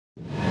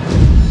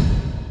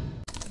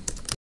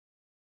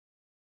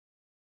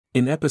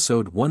In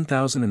episode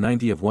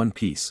 1090 of One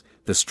Piece,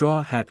 the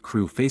Straw Hat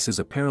crew faces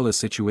a perilous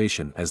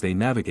situation as they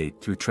navigate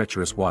through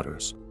treacherous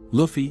waters.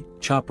 Luffy,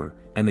 Chopper,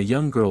 and a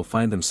young girl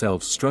find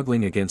themselves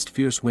struggling against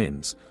fierce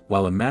winds,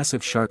 while a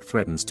massive shark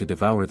threatens to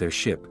devour their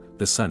ship,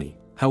 the Sunny.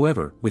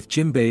 However, with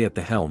Jinbei at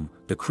the helm,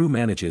 the crew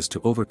manages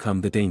to overcome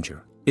the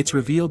danger. It's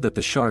revealed that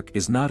the shark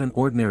is not an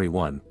ordinary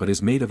one but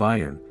is made of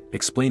iron,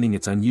 explaining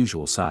its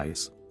unusual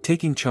size.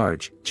 Taking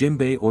charge,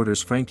 Jinbei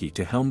orders Franky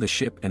to helm the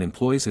ship and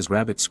employs his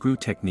rabbit screw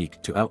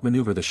technique to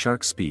outmaneuver the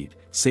shark's speed,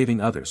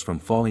 saving others from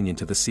falling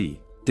into the sea.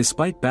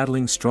 Despite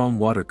battling strong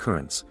water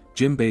currents,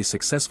 Jinbei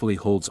successfully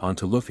holds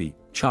onto Luffy,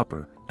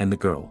 Chopper, and the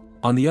girl.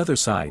 On the other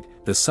side,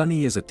 the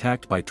Sunny is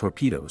attacked by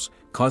torpedoes,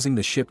 causing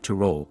the ship to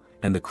roll,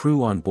 and the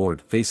crew on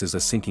board faces a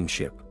sinking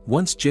ship.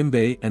 Once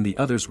Jinbei and the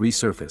others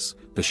resurface,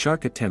 the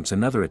shark attempts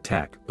another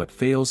attack but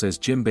fails as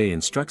Jinbei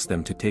instructs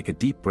them to take a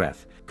deep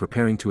breath,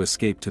 preparing to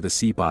escape to the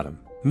sea bottom.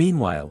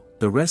 Meanwhile,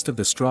 the rest of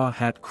the Straw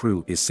Hat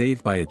crew is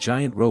saved by a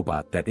giant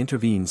robot that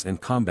intervenes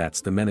and combats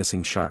the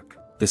menacing shark.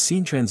 The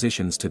scene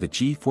transitions to the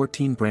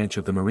G-14 branch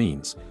of the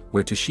Marines,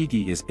 where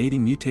Tashigi is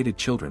aiding mutated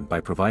children by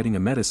providing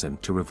a medicine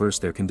to reverse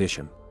their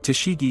condition.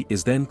 Tashigi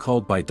is then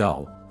called by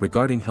Doll,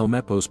 regarding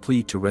Helmeppo's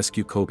plea to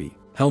rescue Kobe.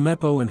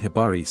 Helmeppo and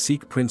Hibari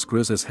seek Prince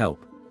Gruza's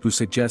help, who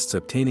suggests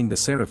obtaining the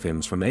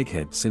seraphims from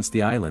Egghead since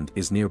the island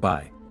is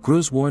nearby.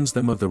 Gruz warns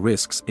them of the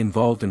risks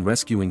involved in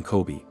rescuing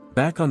Kobe.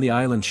 Back on the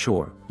island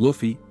shore,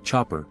 Luffy,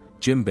 Chopper,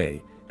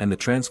 Jinbei, and the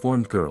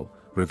transformed girl,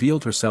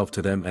 revealed herself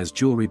to them as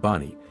Jewelry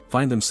Bonnie,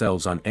 find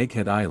themselves on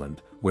Egghead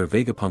Island, where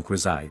Vegapunk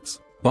resides.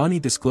 Bonnie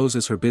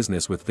discloses her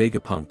business with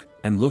Vegapunk,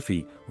 and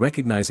Luffy,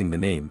 recognizing the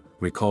name,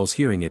 recalls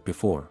hearing it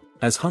before.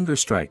 As hunger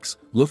strikes,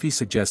 Luffy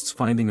suggests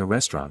finding a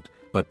restaurant,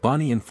 but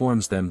Bonnie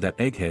informs them that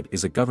Egghead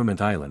is a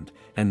government island,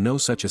 and no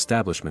such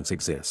establishments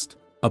exist.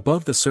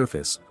 Above the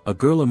surface, a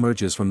girl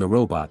emerges from the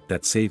robot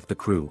that saved the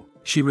crew.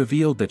 She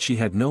revealed that she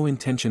had no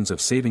intentions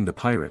of saving the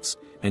pirates,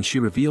 and she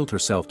revealed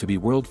herself to be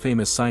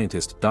world-famous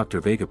scientist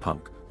Dr.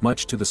 Vegapunk,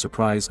 much to the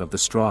surprise of the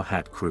Straw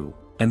Hat crew.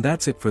 And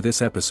that's it for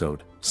this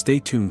episode. Stay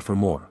tuned for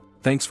more.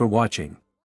 Thanks for watching.